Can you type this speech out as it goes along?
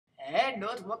Hey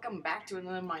dudes, welcome back to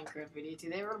another Minecraft video.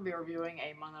 Today we're going to be reviewing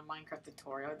another Minecraft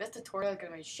tutorial. This tutorial is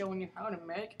going to be showing you how to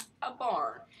make a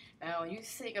barn. Now, you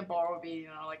think a barn would be,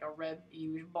 like a red,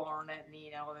 huge barn that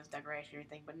need all this decoration and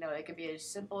everything, but no, it could be as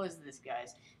simple as this,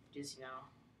 guys. Just,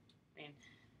 I mean,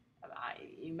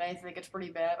 you may think it's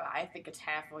pretty bad, but I think it's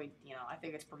halfway, I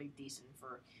think it's pretty decent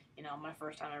for, my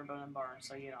first time ever building a barn.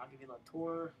 So, I'll give you a little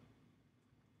tour,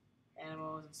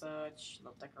 animals and such,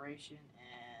 little decoration,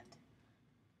 and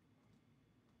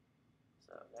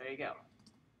so there you go.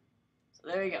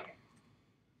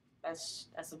 That's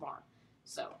the barn.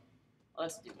 So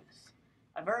let's do this.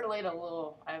 I've already laid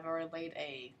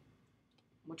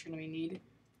what you're gonna need.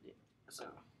 So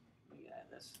let me add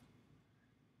this.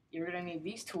 You're gonna need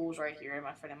these tools right here in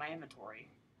my inventory,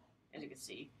 as you can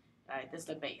see. Alright, this is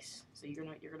the base. So you're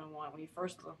gonna want, when you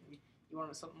first look, you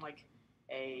want something like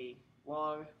a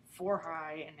log 4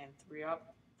 high and then 3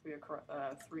 up, 3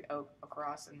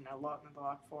 across, and a log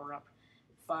 4 up.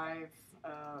 5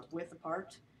 width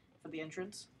apart for the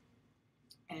entrance,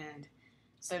 and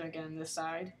same again on this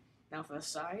side. Now for the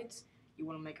sides, you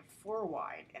want to make a 4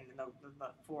 wide, and then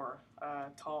the 4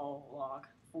 tall log.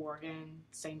 4 again,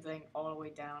 same thing all the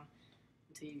way down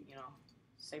until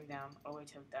same down all the way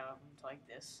down to like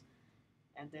this,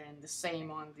 and then the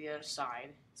same on the other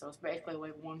side. So it's basically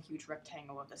like one huge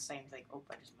rectangle of the same thing. Oh,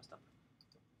 I just messed up.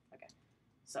 Okay,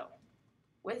 so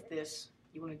with this,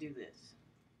 you want to do this.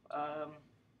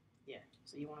 Yeah,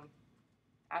 so you want to,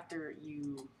 after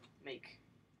you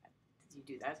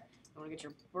do that, you want to get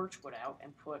your birch wood out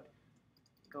and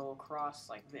go across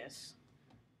like this,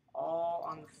 all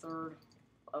on the 3rd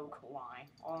oak line,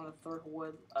 all on the 3rd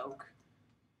wood oak,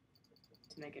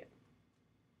 to make it,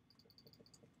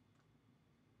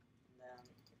 and then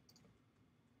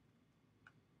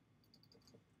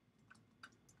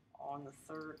on the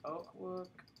 3rd oak wood,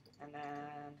 and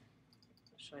then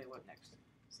I'll show you what next.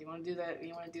 So you want to do that.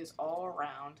 You want to do this all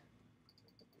around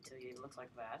until it looks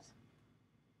like that.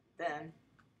 Then,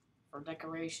 for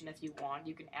decoration, if you want,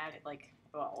 you can add it like,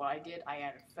 well, what I did. I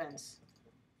added a fence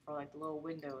for like the little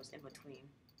windows in between.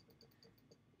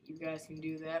 You guys can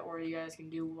do that, or you guys can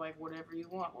do like whatever you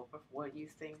want. What you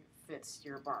think fits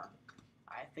your barn.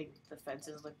 I think the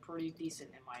fences look pretty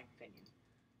decent in my opinion.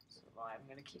 So I'm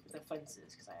gonna keep the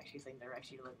fences because I actually think they're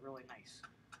look really nice.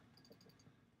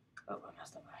 Oh, I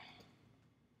messed up.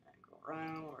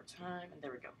 Around one more time, and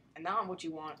there we go. And now what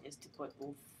you want is to put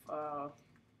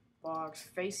logs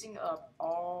facing up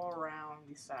all around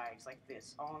the sides like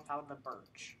this, all on top of the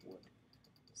birch wood.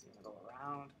 So you're gonna go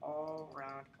around,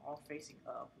 all facing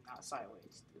up, not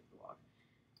sideways to the log.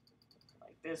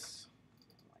 Like this,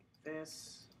 like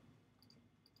this.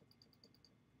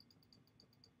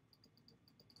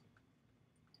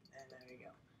 And there you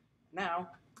go. Now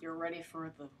you're ready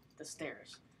for the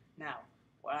stairs. Now,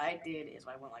 what I did is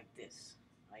I went like this.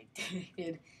 I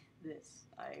did this.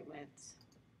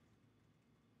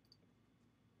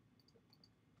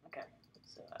 Okay,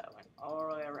 so I went all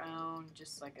the way around,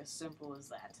 just like as simple as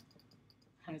that.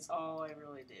 And it's all I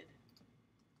really did.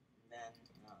 And then,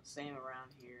 same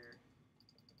around here.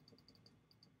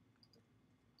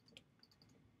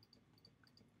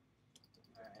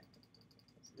 Alright,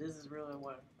 so this is really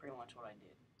pretty much what I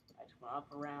did. I just went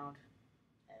up around,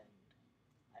 and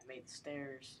I made the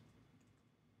stairs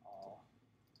all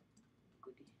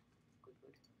good. There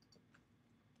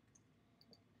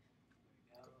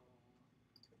we go.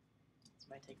 This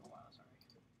might take a while, sorry.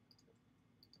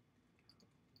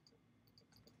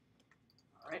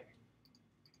 Alright.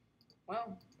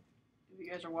 Well, if you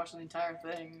guys are watching the entire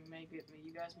thing,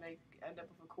 you guys may end up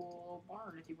with a cool little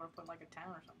barn if you want to put like a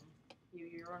town or something.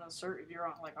 You're on a if you're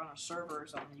on a server or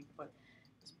something, you can put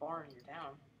this barn in your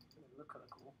town. It would look kind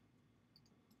of cool.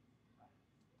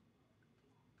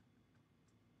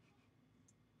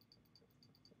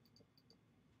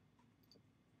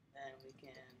 Then we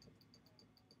can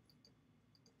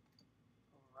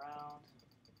go around.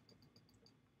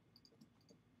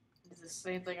 It's the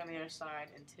same thing on the other side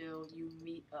until you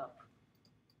meet up,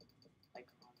 like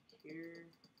on here.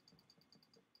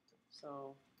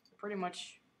 So pretty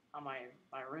much on my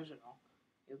original,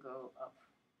 you'll go up.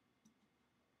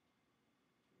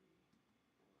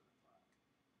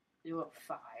 You go up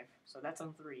 5, so that's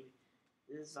on 3.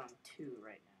 This is on 2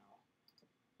 right now.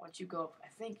 Once you go up, I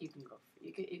think you can go.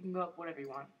 You can go up whatever you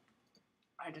want.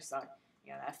 I just thought,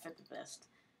 that fit the best.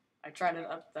 I tried it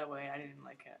up that way. I didn't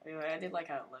like it. I did like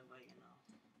how it looked, but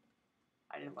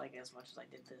I didn't like it as much as I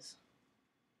did this.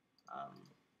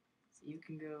 So you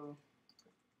can go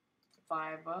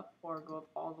 5 up or go up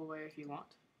all the way if you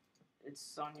want.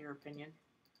 It's on your opinion.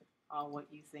 What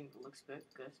you think looks good.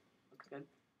 Looks good.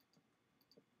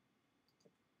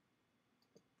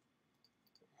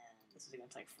 this is gonna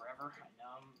take forever. I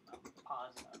know. I'm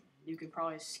pausing. You could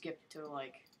probably skip to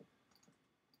like,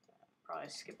 probably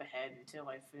skip ahead until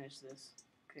I finish this,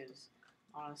 because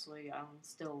honestly, I'm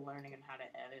still learning on how to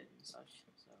edit and such.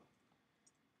 So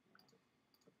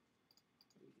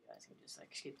you guys can just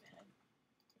like skip ahead.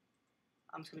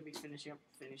 I'm just gonna be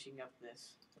finishing up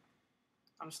this.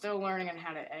 I'm still learning on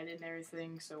how to edit and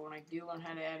everything. So when I do learn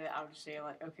how to edit, I'll just say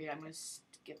like, okay, I'm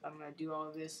gonna do all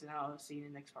of this, and I'll see you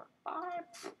in the next part. Bye.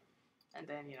 And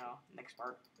then next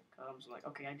part comes like,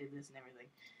 okay, I did this and everything.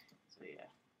 So yeah.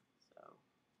 So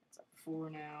it's at 4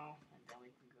 now, and then we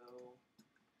can go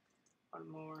one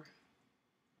more,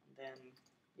 and then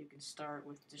you can start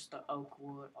with just the oak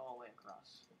wood all the way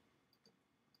across.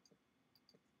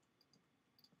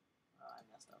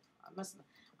 I messed up.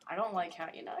 I don't like how,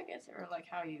 I guess, or like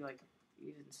how you like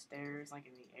using stairs like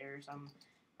in the air. Some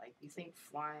like you think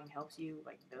flying helps you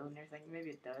like build and everything. Maybe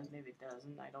it does, maybe it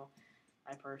doesn't.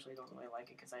 I personally don't really like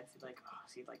it because I feel like, oh,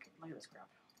 see, like look at this crap.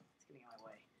 It's getting in my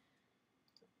way.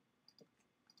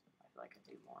 I feel like I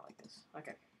do more like this.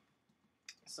 Okay.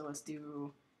 So let's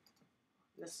do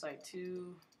this side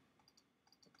too.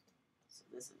 So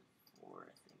this is 4,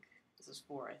 I think. This is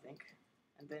 4, I think.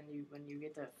 And then when you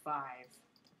get to 5, I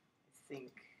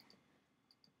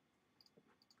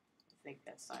think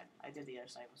that side. I did the other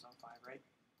side was on 5, right?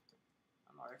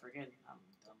 I'm already forgetting. I'm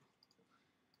dumb.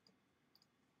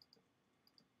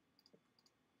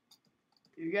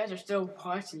 If you guys are still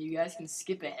watching, you guys can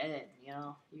skip ahead.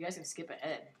 You guys can skip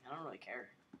ahead. I don't really care.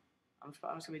 I'm just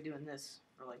gonna be doing this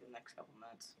for like the next couple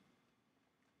minutes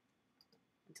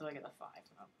until I get the 5.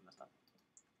 Oh, I messed up.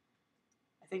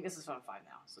 I think this is on 5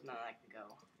 now, so now I can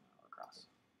go across.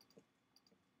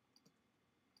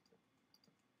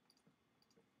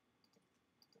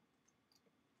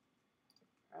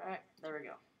 Alright, there we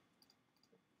go.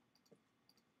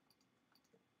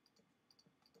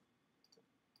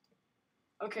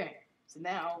 Okay, so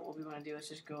now what we want to do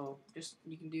is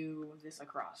you can do this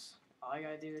across. All I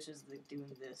gotta do is just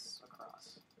doing this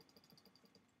across.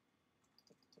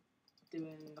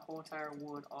 Doing the whole entire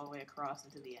wood all the way across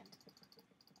into the end.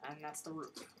 And that's the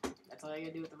roof. That's all you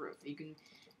gotta do with the roof. You can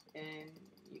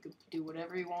do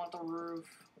whatever you want with the roof.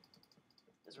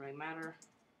 Doesn't really matter.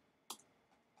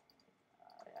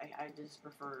 I just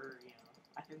prefer,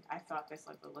 I thought this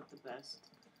like would look the best.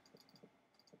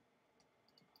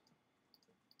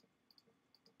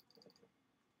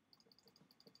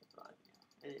 But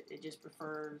it just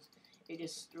prefers. It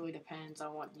just really depends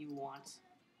on what you want.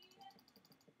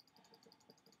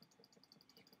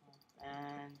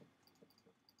 And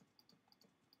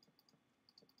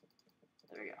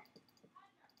there we go.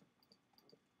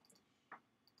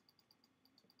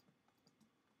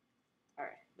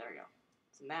 Alright, there we go.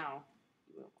 So now,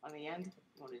 on the end,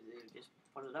 you want to do just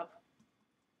put it up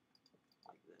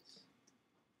like this.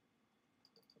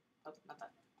 Oh, not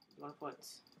that. You want to put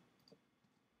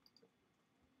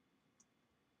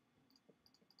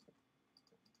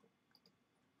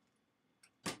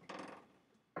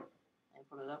and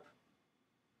put it up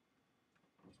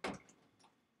like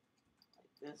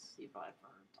this. You probably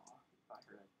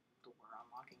heard a door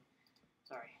unlocking.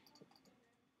 Sorry.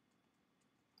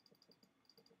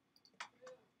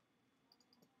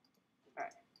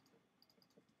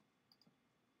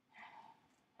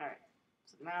 Alright,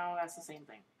 so now that's the same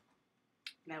thing.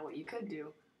 Now what you could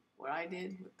do, what I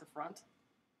did with the front,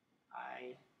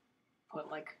 I put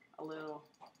like a little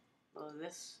of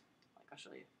this, like I'll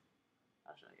show you.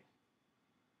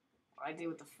 What I did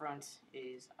with the front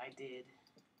is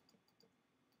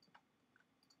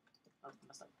oh,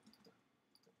 messed up.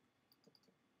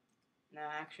 Now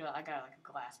actually I got like a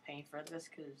glass pane for this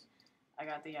because I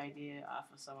got the idea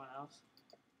off of someone else.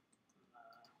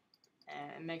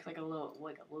 And make like a little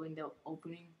window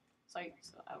opening site.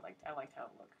 So I liked how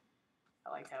it looked.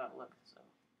 So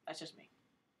that's just me.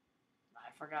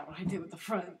 I forgot what I did with the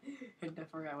front. Okay, so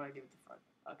I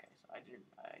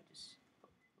just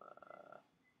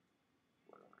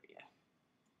wood over it, yeah.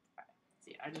 Alright,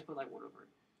 see, I just put like wood over it.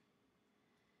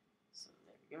 So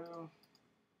there we go.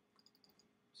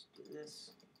 Let's do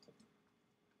this.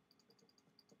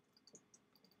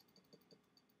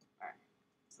 Alright,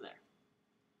 so there.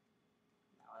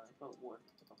 Put wood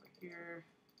over here.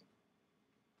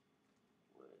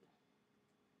 Wood.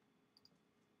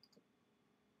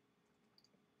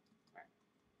 Alright.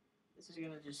 This is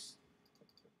gonna just.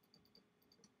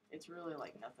 It's really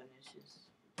like nothing. It's just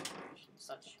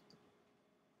such.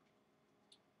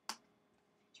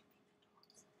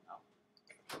 No.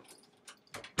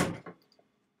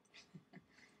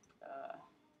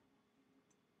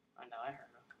 I know, I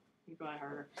heard her. You probably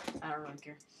heard her. I don't really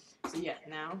care. So yeah,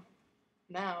 now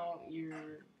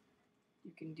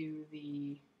you can do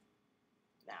the,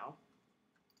 now,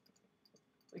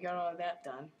 we got all of that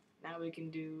done. Now we can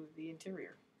do the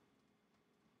interior.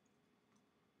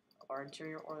 Or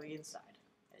interior or the inside,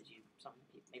 as some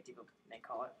people may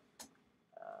call it.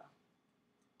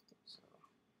 So,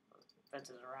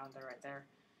 fences around there, right there.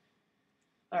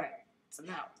 Alright, so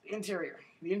now, the interior.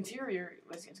 The interior,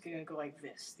 it's going to go like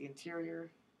this. The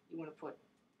interior, you want to put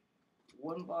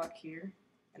one block here,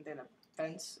 and then a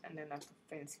fence, and then a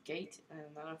fence gate, and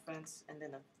another fence, and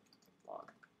then a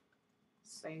log.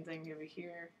 Same thing over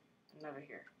here, and over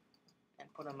here.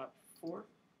 And put them up 4.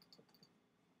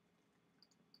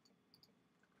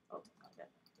 Oh, like that.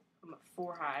 Put them up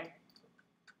 4 high.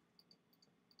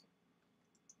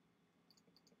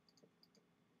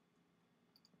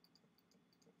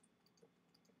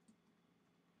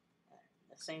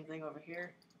 The same thing over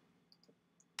here.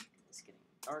 It's getting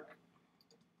dark.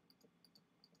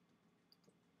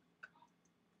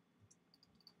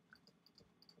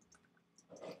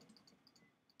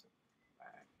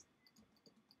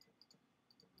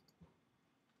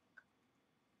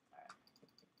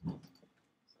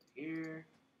 Here.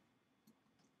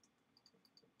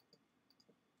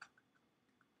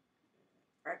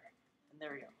 Right, and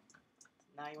there we go.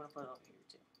 Now you want to put it over here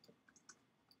too.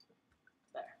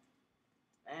 There.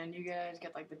 And you guys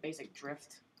get like the basic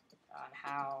drift on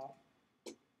how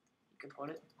you can put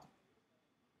it.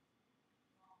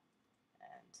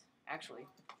 And actually,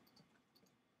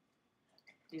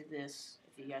 do this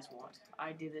if you guys want.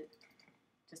 I did it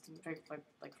just to make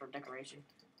like for decoration.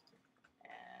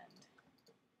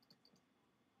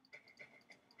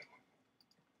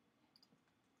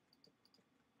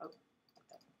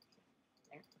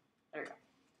 There we go.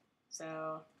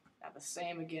 So, not the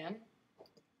same again,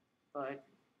 but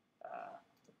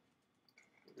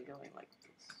we'll be going like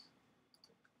this.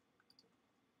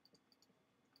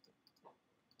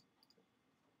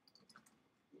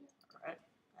 Alright,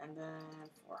 and then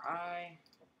 4 high,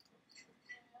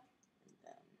 and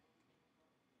then,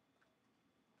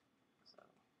 so,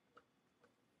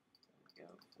 there we go,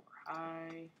 4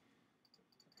 high,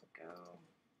 there we go.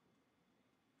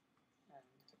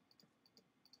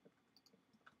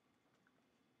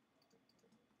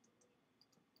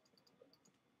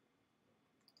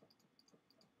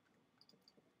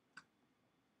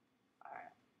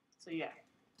 So yeah,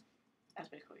 that's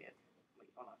basically it. Wait,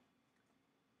 hold on.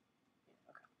 Yeah,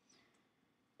 okay.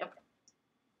 Yep.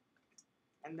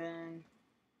 And then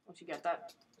once you get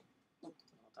that, hold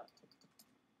that.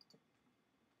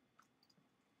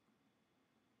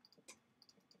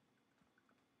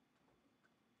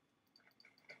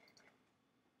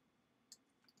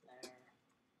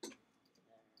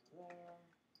 There.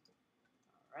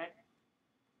 All right.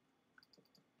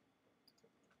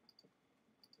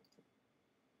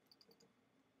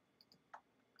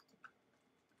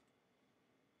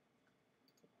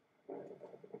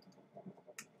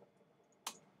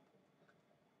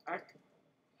 Alright,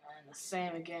 and the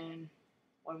same again,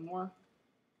 one more.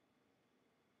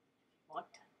 What?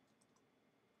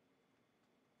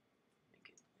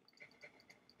 Make it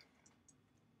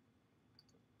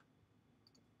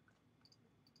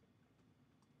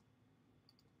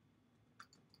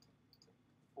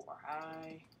like 4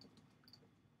 high.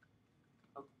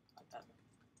 Oh, like that.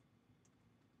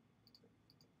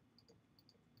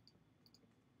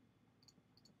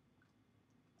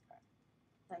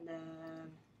 Alright. And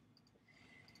then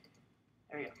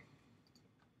there we go.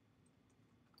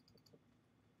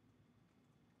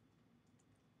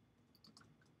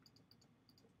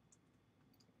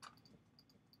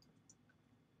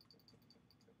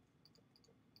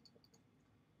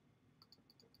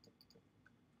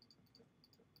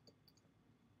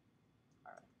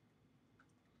 Alright.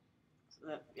 So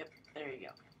that, yep, there you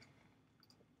go.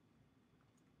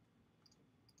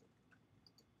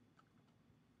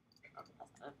 Oh,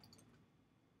 that's not it.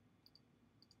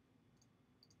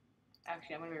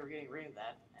 Actually, I'm going to be getting rid of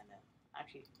that, and then,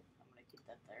 actually, I'm going to keep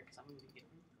that there, because I'm going to be getting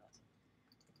rid of that.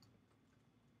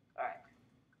 Alright.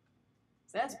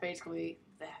 So that's basically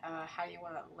the, how you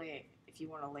want to lay it, if you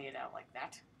want to lay it out like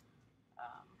that.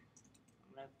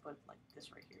 I'm going to put like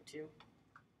this right here too.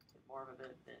 More of a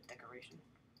bit of decoration.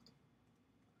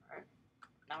 Alright.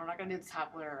 Now we're not going to do the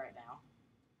top layer right now.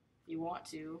 If you want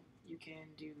to, you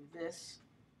can do this.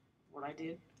 What I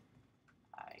did,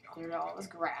 I cleared out all this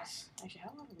grass. Actually,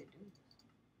 how long have they been doing this?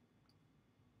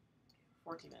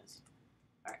 14 minutes.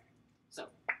 Alright, so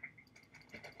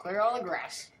clear all the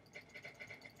grass.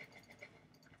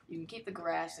 You can keep the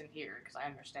grass in here, because I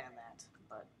understand that,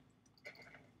 but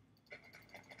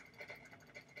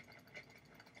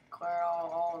clear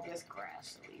all of this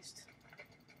grass, at least.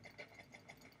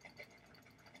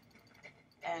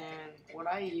 And what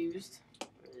I used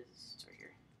is right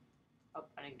here. Oh,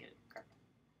 I didn't get it. Crap.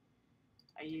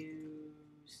 I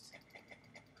used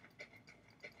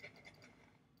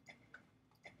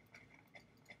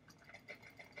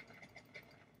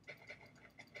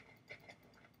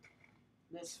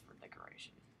this for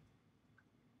decoration.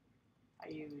 I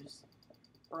used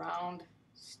brown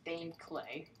stained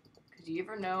clay. Cause you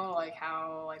ever know like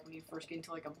how like when you first get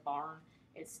into like a barn,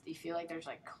 you feel like there's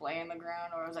like clay on the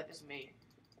ground, or is that just me?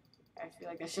 I feel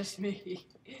like that's just me.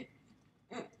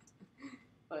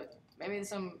 But maybe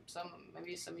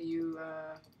maybe some of you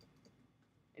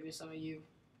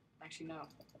actually know.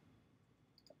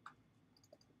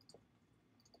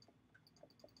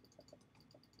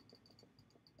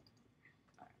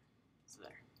 Alright, so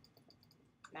there.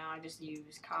 Now I just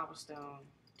use cobblestone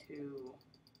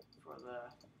for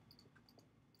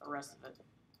the rest of it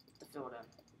to fill it in.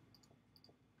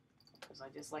 Because I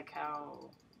just like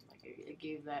how it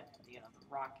gave that the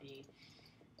rocky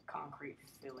concrete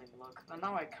feeling look.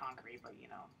 Not like concrete, but you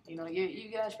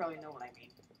guys probably know what I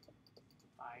mean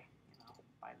by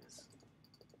this.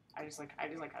 I just like how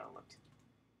it looked.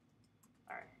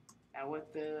 All right. Now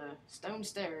with the stone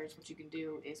stairs, what you can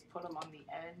do is put them on the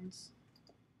ends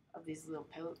of these little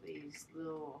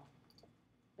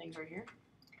things right here,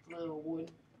 little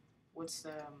wood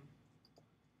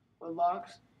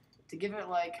logs, to give it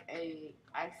like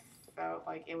I felt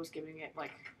like it was giving it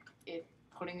like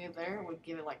putting it there would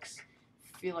give it like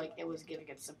feel like it was giving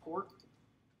it support.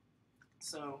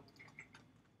 So,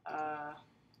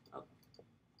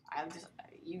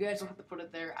 you guys don't have to put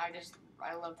it there. I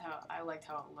liked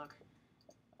how it looked,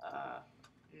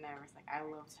 and everything. I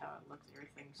loved how it looked and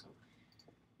everything. So,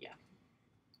 yeah,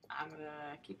 I'm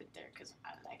gonna keep it there because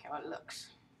I like how it looks.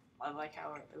 I like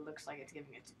how it looks like it's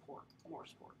giving it support, more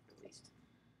support at least.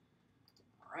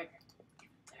 All right,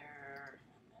 keep it there,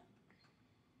 and then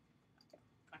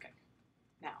okay.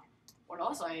 Now, what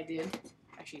also I did,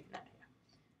 actually,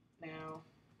 now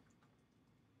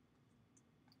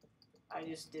I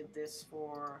just did this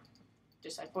for,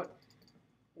 I put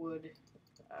wood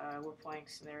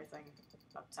planks and everything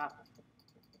up top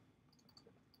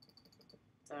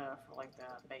for like the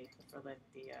bait for the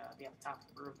up top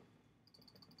roof.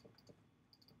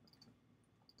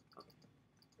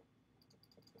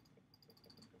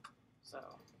 So,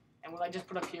 and what I just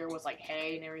put up here was like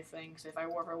hay and everything. So if I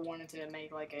ever wanted to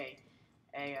make like if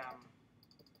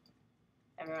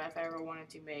I ever wanted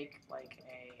to make like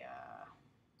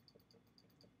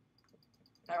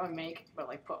not really make, but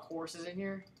like put horses in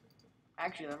here.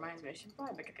 Actually, that reminds me, I should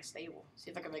probably make like a stable.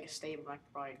 See if I can make a stable. I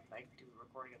could probably like do a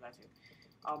recording of that too.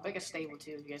 I'll make a stable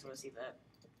too if you guys want to see that.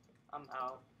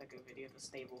 I'll make a video of the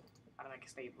stable. How to make a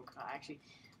stable.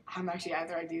 I'm actually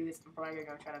after I do this, I'm probably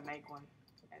gonna go try to make one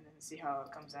and then see how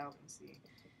it comes out and see.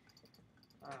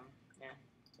 Yeah.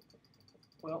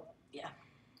 Well, yeah.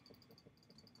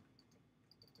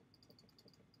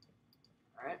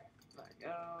 All right, there we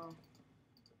go.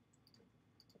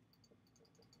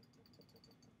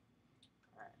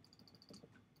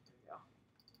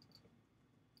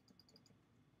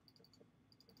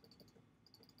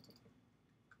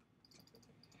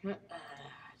 Jeez.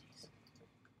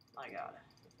 I got it.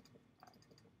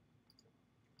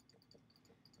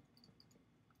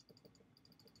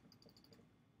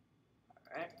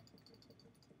 Alright.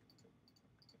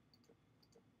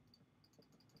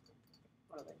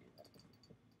 What did I do then?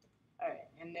 Alright,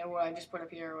 and then what I just put up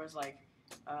here was like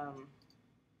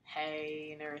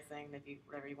hay and everything that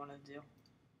whatever you wanted to do.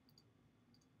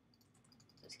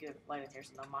 Just get it lighted here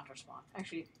so no monster spawn.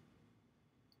 Actually,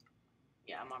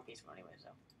 yeah, I'm on peaceful anyway, so.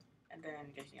 And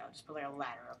then just put like a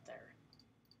ladder up there.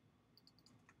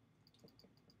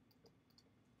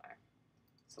 Alright.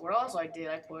 So what else I did,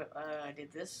 I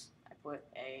did this. I put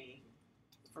a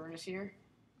furnace here,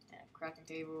 and a crafting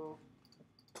table,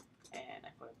 and I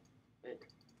put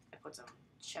some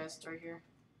chests right here.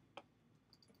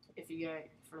 If you get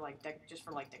just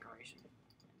for decoration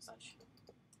and such.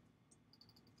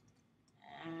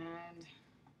 And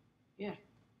yeah.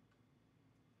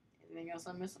 Anything else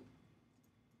I'm missing?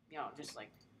 Just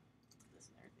like this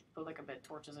and everything. Put like a bit of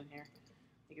torches in here.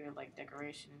 To give it like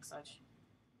decoration and such.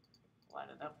 Light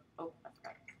it up. Oh, I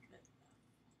forgot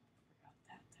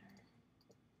that there.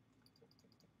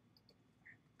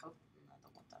 Oh, no, I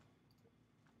don't want that.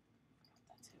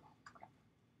 I forgot that too.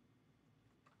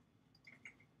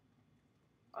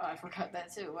 Oh, I forgot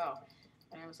that too. Wow.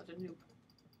 I am such a noob.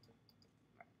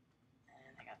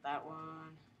 And I got that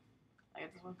one. I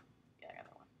got this one? Yeah, I got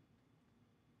that one.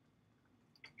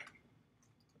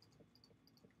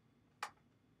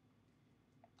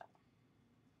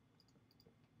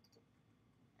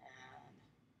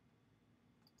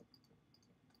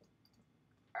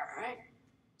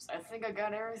 I think I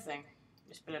got everything.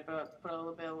 Just put a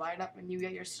little bit of light up, and you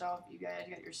guys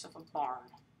got yourself a barn.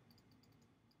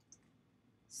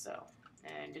 So,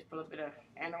 and just put a bit of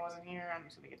animals in here. I'm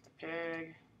just gonna get the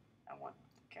pig. I want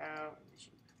the cow and the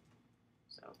sheep.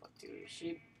 So put 2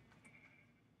 sheep.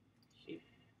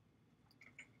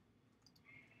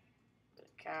 Put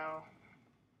a cow.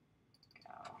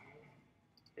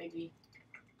 Piggy.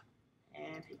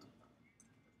 And piggy.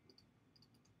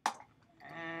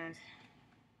 And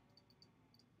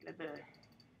get a bit of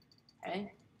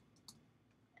hay.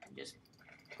 And just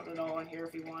put it all in here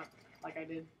if you want, like I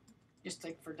did. Just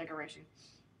like for decoration.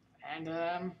 And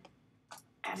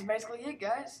that's basically it,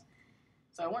 guys.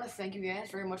 So I want to thank you guys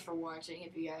very much for watching.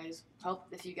 If this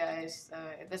helped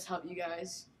you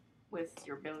guys with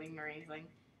your building or anything,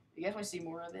 if you guys want to see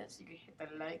more of this, you can hit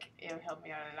the like. It'll help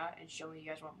me out a lot and show me you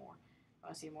guys want more.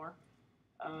 Want to see more?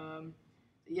 So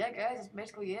yeah, guys, that's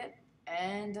basically it.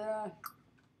 And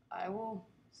I will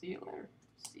see you later.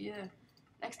 See you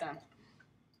next time.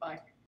 Bye.